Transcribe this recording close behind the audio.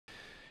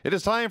It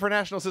is time for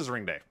National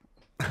Scissoring Day.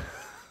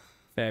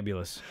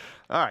 Fabulous.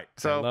 All right,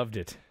 so I loved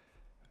it.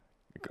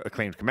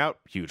 Acclaimed come out,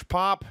 huge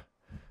pop.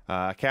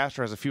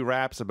 Caster has a few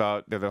raps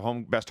about they're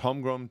the best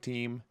homegrown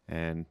team,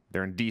 and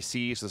they're in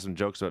D.C., so there's some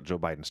jokes about Joe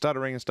Biden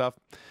stuttering and stuff.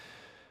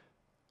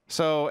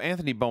 So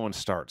Anthony Bowen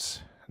starts.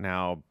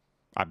 Now,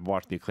 I've been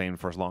watching the Acclaimed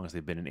for as long as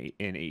they've been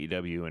in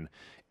AEW, and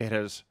it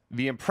has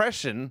the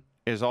impression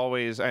is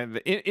always, and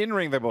in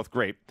ring they're both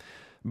great,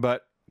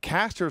 but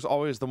Caster is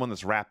always the one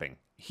that's rapping.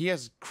 He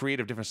has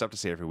creative, different stuff to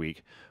say every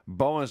week.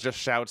 Bowens just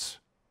shouts,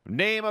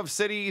 "Name of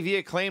city, the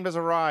Acclaimed has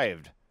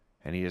arrived."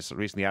 And he has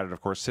recently added, of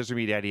course, "Scissor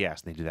Me Daddy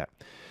Ass," and they do that.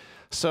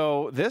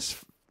 So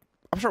this,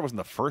 I'm sure it wasn't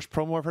the first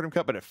promo I've heard him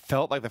cut, but it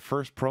felt like the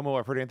first promo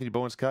I've heard Anthony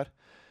Bowens cut.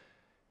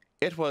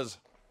 It was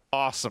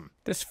awesome.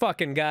 This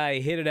fucking guy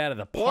hit it out of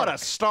the park. What a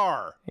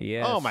star.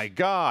 Yes. Oh, my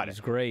God. He's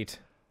great.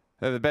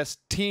 They're the best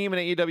team in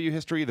AEW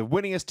history, the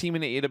winningest team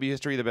in AEW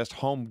history, the best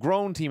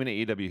homegrown team in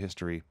AEW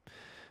history.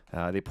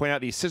 They point out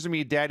the Scissor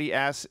Me Daddy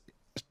Ass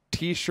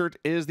t-shirt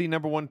is the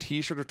 #1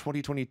 t-shirt of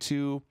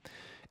 2022.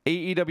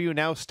 AEW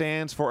now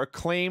stands for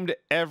Acclaimed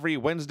every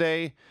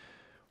Wednesday.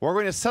 We're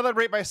going to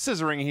celebrate by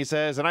scissoring, he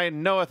says, and I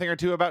know a thing or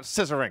two about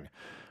scissoring.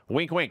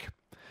 Wink, wink.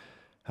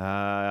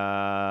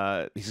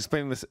 He's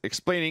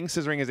explaining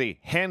scissoring is a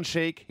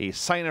handshake, a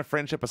sign of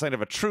friendship, a sign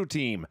of a true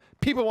team.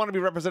 People want to be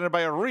represented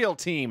by a real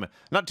team,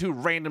 not two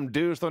random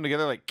dudes thrown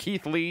together like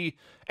Keith Lee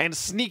and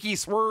Sneaky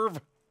Swerve,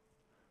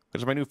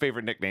 which is my new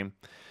favorite nickname.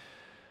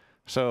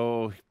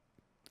 So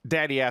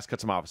Daddy Ass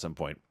cuts him off at some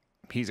point.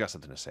 He's got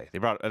something to say. They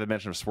brought the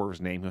mention of Swerve's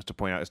name. He wants to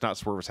point out it's not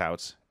Swerve's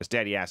house. It's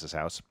Daddy Ass's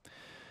house.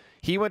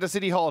 He went to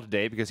City Hall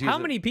today because he How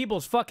many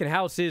people's fucking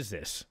house is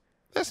this?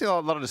 That's a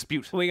lot of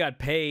dispute. We got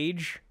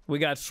Paige. We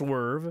got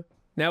Swerve.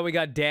 Now we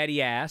got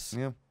Daddy Ass.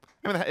 Yeah.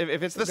 I mean,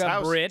 if it's this got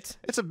house, Brit.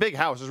 it's a big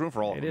house. There's room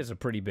for all of them. It is a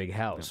pretty big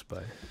house,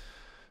 but...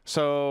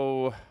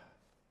 So...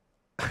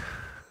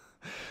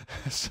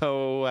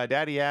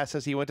 Daddy Ass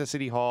says he went to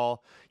City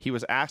Hall. He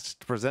was asked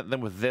to present them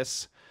with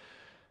this.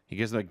 He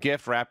gives them a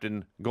gift wrapped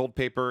in gold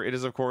paper. It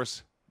is, of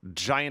course,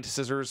 giant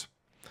scissors.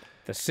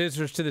 The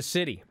scissors to the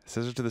city.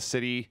 Scissors to the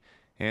city.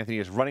 Anthony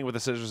is running with the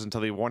scissors until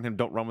they warn him,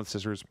 don't run with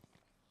scissors.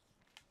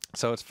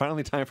 So it's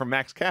finally time for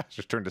Max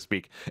Caster's turn to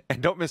speak.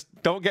 And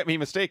don't get me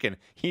mistaken,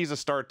 he's a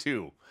star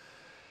too.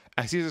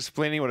 As he's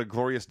explaining what a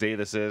glorious day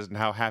this is and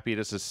how happy it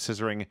is to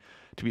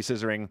be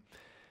scissoring,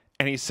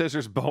 and he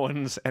scissors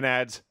Bowens and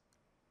adds,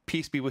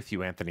 "Peace be with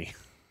you, Anthony."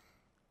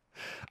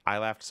 I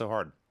laughed so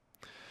hard.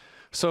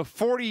 So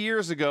 40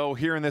 years ago,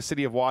 here in the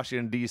city of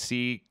Washington,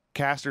 D.C.,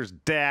 Caster's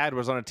dad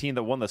was on a team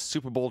that won the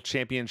Super Bowl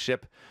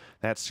championship.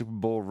 That Super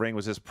Bowl ring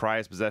was his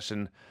prized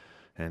possession.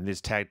 And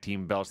these tag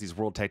team belts, these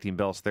world tag team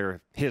belts,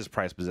 they're his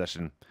prized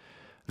possession.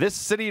 This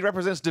city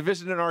represents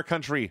division in our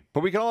country,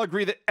 but we can all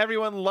agree that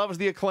everyone loves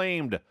the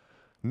Acclaimed.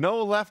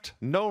 No left,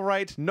 no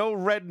right, no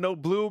red, no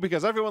blue,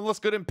 because everyone looks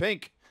good in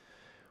pink.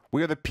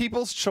 We are the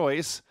people's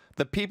choice,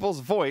 the people's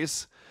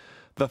voice,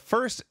 the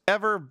first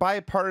ever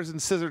bipartisan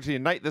scissor to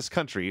unite this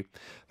country.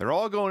 They're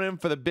all going in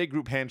for the big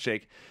group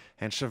handshake.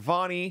 And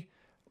Shivani,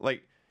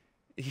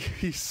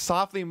 he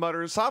softly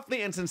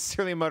and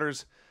sincerely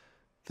mutters,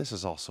 "This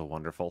is all so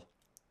wonderful."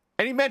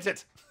 And he meant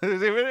it.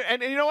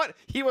 And you know what?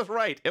 He was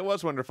right. It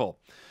was wonderful.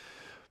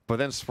 But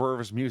then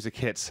Swerve's music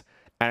hits,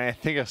 and I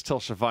think it's still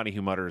Shivani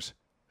who mutters,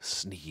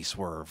 "Sneaky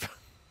Swerve."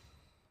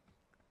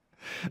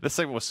 This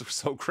segment was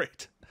so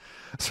great.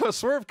 So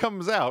Swerve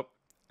comes out,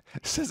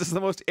 says it's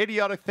the most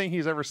idiotic thing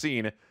he's ever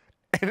seen.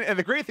 And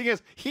the great thing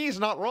is, he's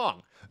not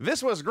wrong.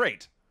 This was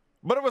great,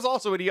 but it was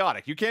also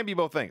idiotic. You can't be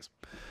both things.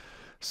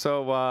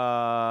 So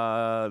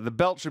the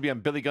belt should be on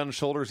Billy Gunn's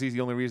shoulders. He's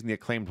the only reason the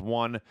Acclaimed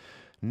won.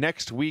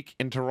 Next week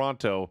in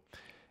Toronto,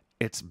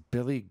 it's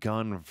Billy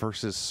Gunn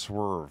versus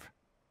Swerve.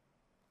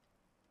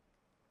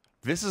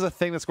 This is a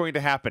thing that's going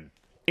to happen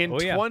in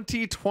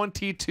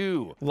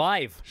 2022.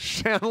 Live.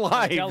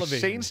 Live. Television.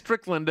 Shane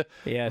Strickland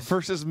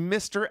versus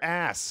Mr.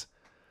 Ass.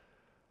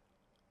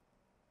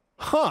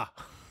 Huh.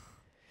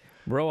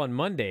 Bro, on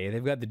Monday,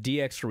 they've got the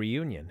DX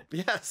reunion.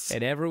 Yes.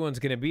 And everyone's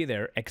going to be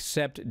there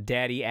except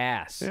Daddy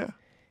Ass. Yeah.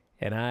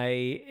 And I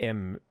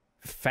am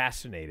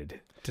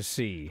fascinated to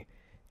see,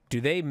 do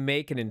they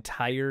make an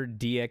entire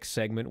DX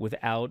segment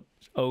without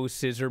 "Oh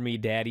Scissor Me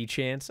Daddy"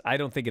 chants? I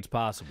don't think it's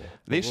possible.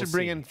 They should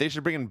bring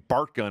in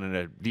Bart Gunn in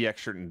a DX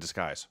shirt in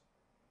disguise.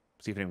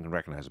 See if anyone can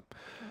recognize him.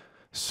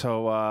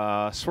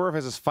 So Swerve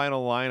has his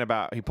final line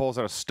about, he pulls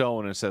out a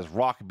stone and says,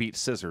 "Rock beats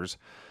scissors."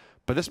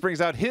 But this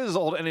brings out his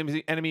old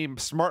enemy,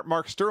 Smart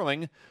Mark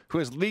Sterling, who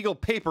has legal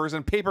papers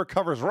and paper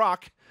covers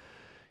rock.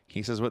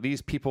 He says, "What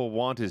these people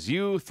want is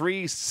you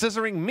three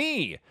scissoring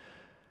me."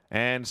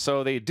 And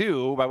so they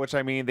do, by which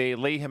I mean they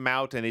lay him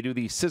out and they do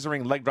the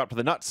scissoring leg drop to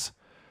the nuts.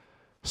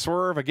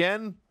 Swerve,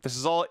 again, this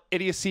is all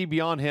idiocy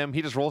beyond him.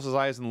 He just rolls his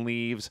eyes and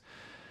leaves.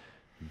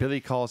 Billy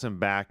calls him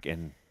back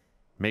and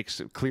makes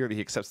it clear that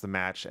he accepts the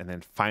match. And then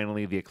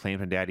finally, the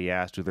Acclaimed and Daddy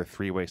Ass do their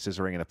three-way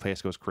scissoring, and the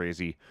place goes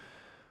crazy.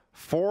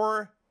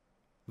 For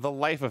the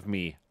life of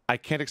me, I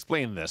can't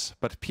explain this,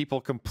 but people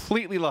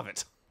completely love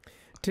it.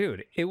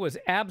 Dude, it was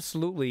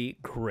absolutely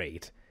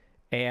great.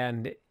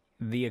 And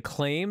the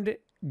Acclaimed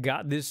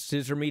got this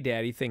Scissor Me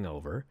Daddy thing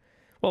over.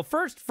 Well,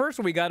 first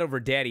we got over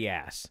Daddy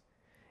Ass.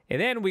 And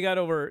then we got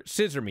over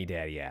Scissor Me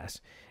Daddy Ass.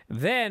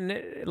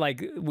 Then,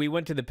 like, we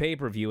went to the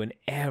pay-per-view and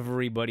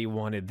everybody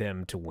wanted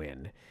them to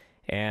win.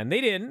 And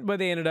they didn't, but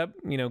they ended up,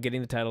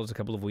 getting the titles a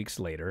couple of weeks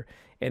later.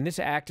 And this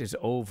act is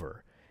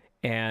over.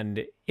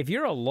 And if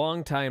you're a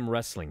longtime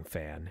wrestling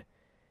fan,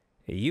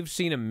 you've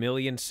seen a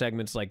million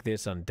segments like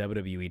this on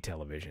WWE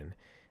television.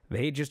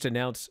 They just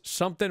announced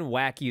something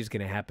wacky is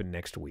going to happen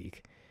next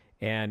week.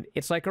 And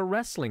it's like a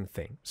wrestling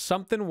thing.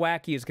 Something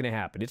wacky is going to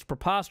happen. It's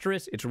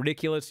preposterous. It's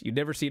ridiculous. You'd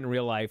never see it in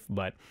real life,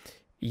 but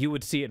you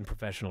would see it in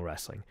professional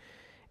wrestling.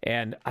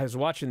 And I was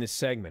watching this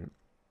segment,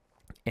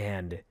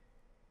 and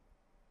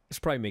this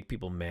probably make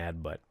people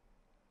mad, but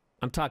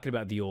I'm talking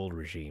about the old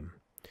regime.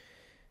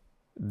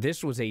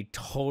 This was a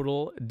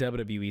total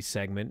WWE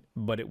segment,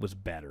 but it was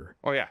better.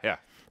 Oh, yeah, yeah.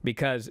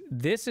 Because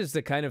this is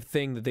the kind of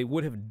thing that they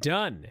would have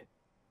done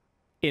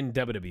in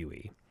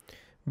WWE.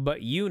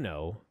 But you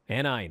know,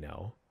 and I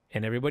know,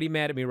 and everybody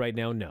mad at me right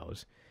now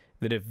knows,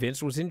 that if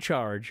Vince was in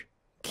charge,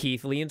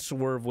 Keith Lee and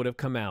Swerve would have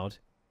come out,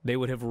 they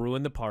would have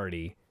ruined the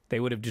party, they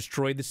would have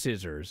destroyed the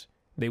scissors,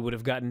 they would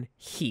have gotten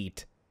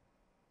heat.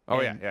 Oh,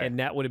 and, yeah. And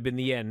that would have been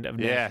the end of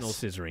National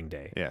Scissoring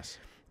Day. Yes.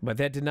 But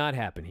that did not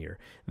happen here.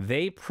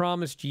 They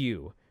promised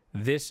you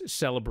this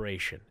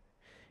celebration.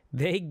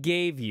 They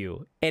gave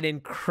you an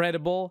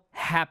incredible,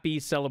 happy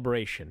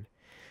celebration.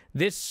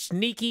 This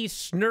sneaky,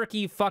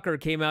 snarky fucker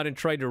came out and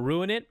tried to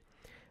ruin it,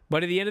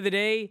 but at the end of the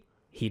day,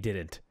 he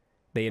didn't.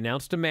 They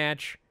announced a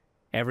match.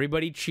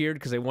 Everybody cheered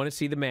because they want to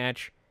see the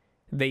match.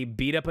 They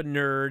beat up a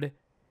nerd.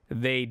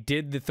 They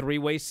did the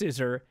three-way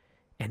scissor,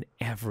 and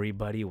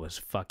everybody was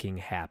fucking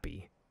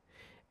happy.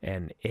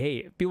 And hey,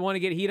 if you want to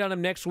get heat on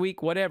him next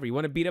week, whatever. You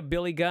want to beat up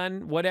Billy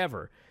Gunn,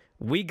 whatever.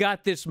 We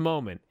got this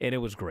moment, and it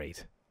was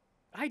great.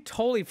 I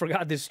totally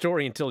forgot this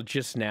story until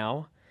just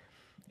now.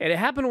 And it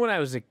happened when I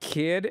was a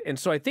kid, and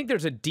so I think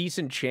there's a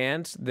decent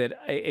chance that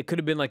it could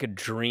have been like a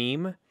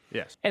dream.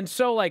 Yes. And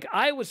so, like,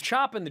 I was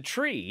chopping the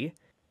tree,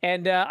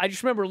 and I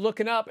just remember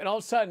looking up, and all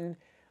of a sudden,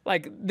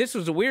 like, this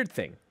was a weird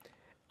thing.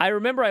 I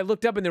remember I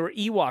looked up, and there were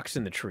Ewoks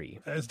in the tree.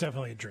 It's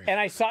definitely a dream. And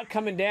I saw it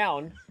coming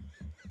down,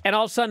 and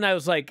all of a sudden, I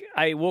was like,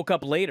 I woke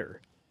up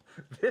later.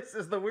 This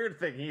is the weird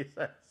thing he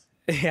says.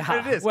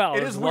 Yeah, It is. well, It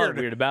there's is a lot weird.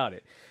 weird about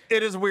it.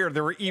 It is weird.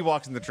 There were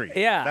Ewoks in the tree.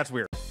 Yeah. That's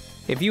weird.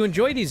 If you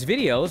enjoy these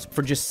videos,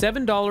 for just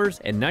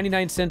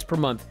 $7.99 per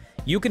month,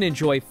 you can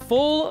enjoy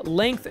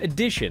full-length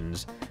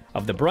editions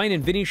of The Bryan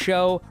and Vinny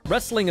Show,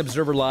 Wrestling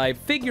Observer Live,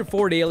 Figure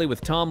 4 Daily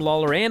with Tom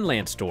Lawler and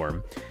Lance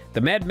Storm,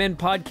 the Mad Men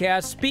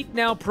Podcast, Speak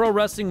Now Pro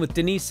Wrestling with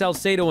Denise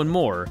Salcedo, and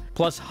more,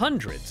 plus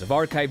hundreds of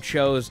archived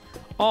shows,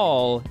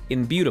 all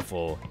in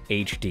beautiful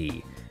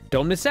HD.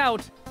 Don't miss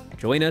out.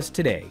 Join us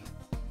today.